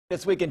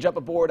This weekend, jump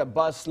aboard a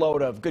bus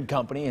load of good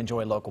company,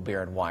 enjoy local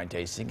beer and wine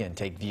tasting, and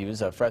take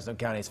views of Fresno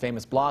County's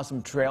famous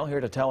Blossom Trail. Here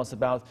to tell us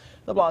about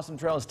the Blossom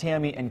Trail is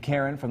Tammy and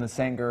Karen from the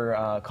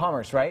Sanger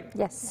Commerce, right?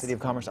 Yes. City of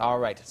Commerce. All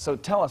right. So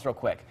tell us real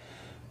quick,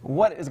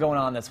 what is going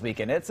on this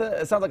weekend? It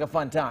sounds like a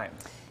fun time.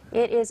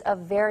 It is a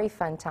very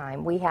fun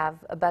time. We have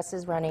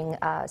buses running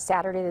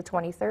Saturday the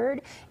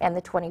 23rd and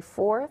the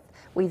 24th.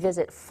 We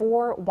visit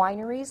 4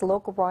 wineries,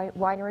 local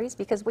wineries,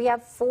 because we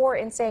have 4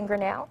 in Sanger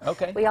now.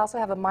 Okay. We also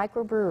have a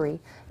microbrewery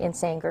in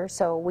Sanger,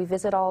 so we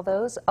visit all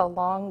those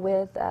along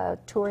with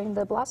touring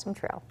the Blossom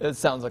Trail. It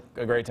sounds like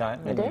a great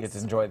time. And you get to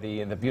enjoy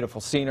the beautiful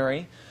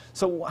scenery.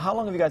 So how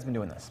long have you guys been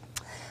doing this?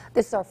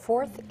 This is our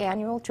 4th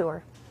annual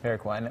tour. Very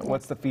cool. And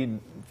what's the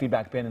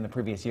feedback been in the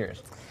previous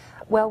years?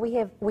 Well,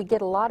 we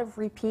get a lot of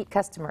repeat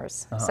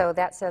customers, so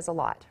that says a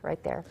lot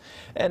right there.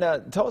 And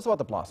tell us about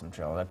the Blossom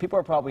Trail. People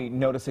are probably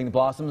noticing the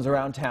blossoms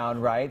around town,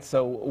 right?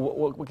 So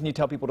what can you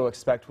tell people to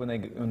expect when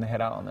they head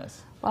out on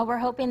this? Well, we're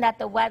hoping that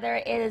the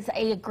weather is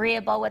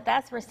agreeable with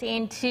us. We're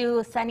seeing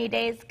 2 sunny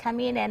days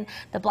coming, and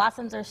the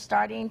blossoms are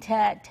starting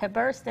to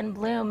burst and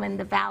bloom in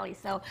the valley.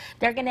 So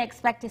they're going to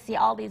expect to see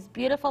all these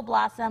beautiful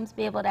blossoms,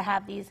 be able to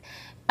have these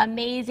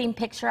amazing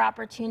picture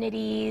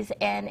opportunities,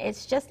 and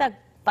it's just a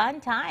fun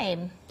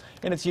time.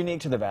 And it's unique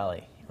to the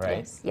valley, right?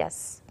 Yes.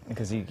 Yes.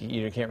 Because you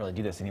can't really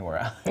do this anywhere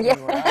else.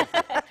 Yeah.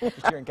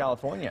 Just here in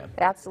California.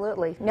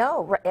 Absolutely.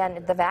 No,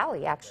 and the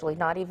valley, actually,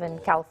 not even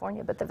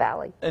California, but the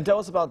valley. And tell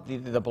us about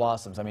the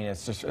blossoms. I mean,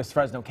 it's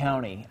Fresno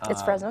County.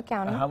 It's Fresno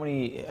County. How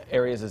many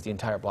areas is the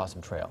entire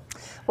Blossom Trail?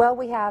 Well,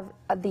 we have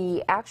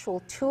the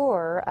actual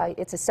tour.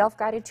 It's a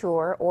self-guided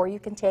tour, or you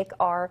can take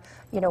our,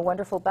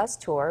 wonderful bus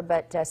tour,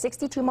 but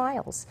 62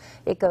 miles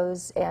it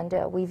goes, and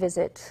we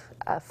visit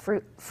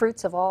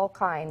fruits of all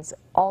kinds,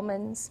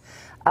 almonds,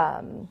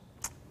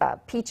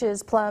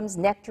 peaches, plums,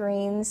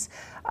 nectarines,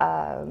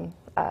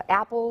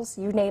 apples,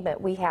 you name it.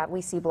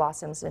 We see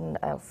blossoms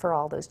for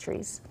all those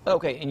trees.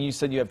 Okay, and you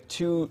said you have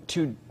two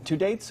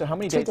dates. So how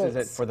many dates is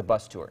it for the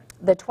bus tour?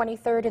 The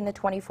 23rd and the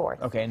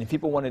 24th. Okay, and if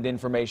people wanted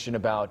information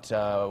about,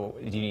 do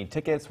you need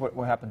tickets?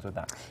 What happens with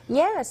that?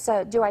 Yes.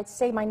 Do I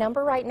say my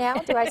number right now?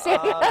 Do I say?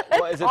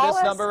 Well, is it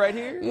this number right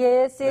here?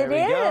 Yes, it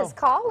is. Go.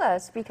 Call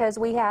us because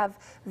we have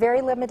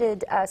very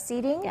limited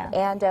seating,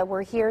 and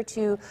we're here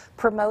to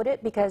promote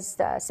it because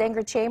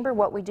Sanger Chamber,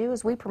 what we do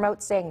is we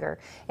promote Sanger,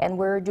 and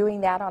we're doing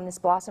that on this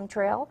Blossom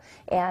Trail,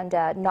 and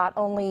not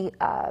only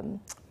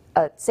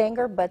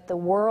Sanger, but the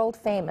world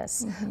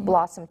famous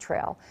Blossom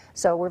Trail.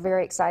 So we're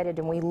very excited,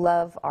 and we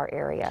love our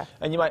area.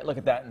 And you might look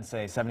at that and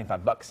say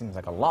 $75 seems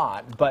like a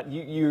lot, but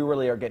you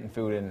really are getting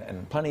food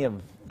and plenty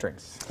of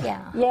drinks.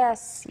 Yeah.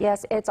 Yes,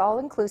 yes, it's all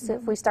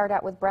inclusive. We start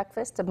out with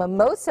breakfast, a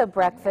mimosa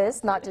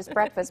breakfast, not just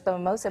breakfast, but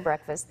mimosa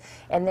breakfast,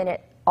 and then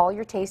all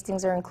your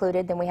tastings are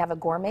included. Then we have a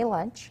gourmet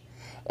lunch.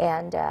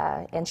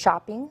 And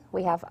shopping.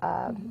 We have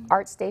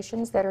art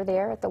stations that are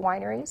there at the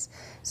wineries.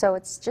 So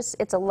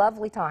it's a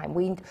lovely time.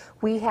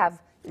 We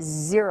have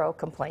 0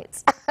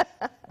 complaints.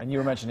 And you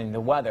were mentioning the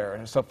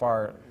weather. So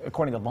far,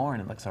 according to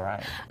Lauren, it looks all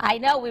right. I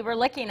know, we were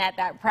looking at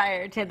that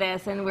prior to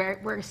this, and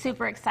we're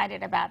super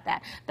excited about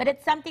that. But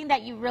it's something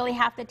that you really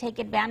have to take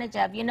advantage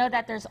of. You know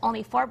that there's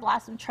only 4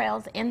 Blossom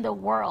Trails in the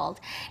world,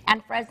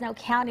 and Fresno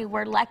County,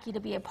 we're lucky to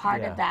be a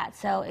part of that.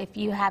 So if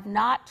you have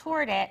not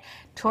toured it,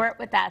 tour it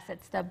with us.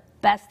 It's the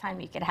best time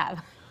you could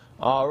have.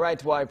 All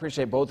right. Well, I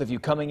appreciate both of you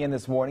coming in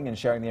this morning and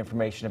sharing the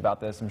information about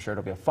this. I'm sure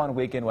it'll be a fun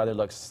weekend. Weather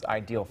looks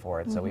ideal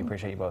for it, so we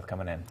appreciate you both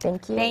coming in.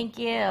 Thank you. Thank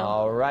you.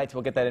 All right.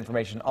 We'll get that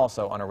information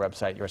also on our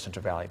website,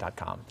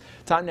 yourcentralvalley.com.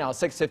 Time now,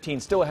 6:15.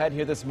 Still ahead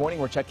here this morning.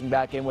 We're checking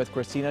back in with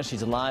Christina.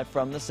 She's live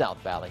from the South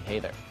Valley. Hey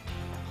there.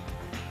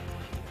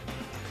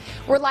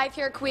 We're live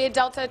here at Kaweah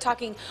Delta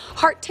talking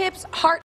heart tips, heart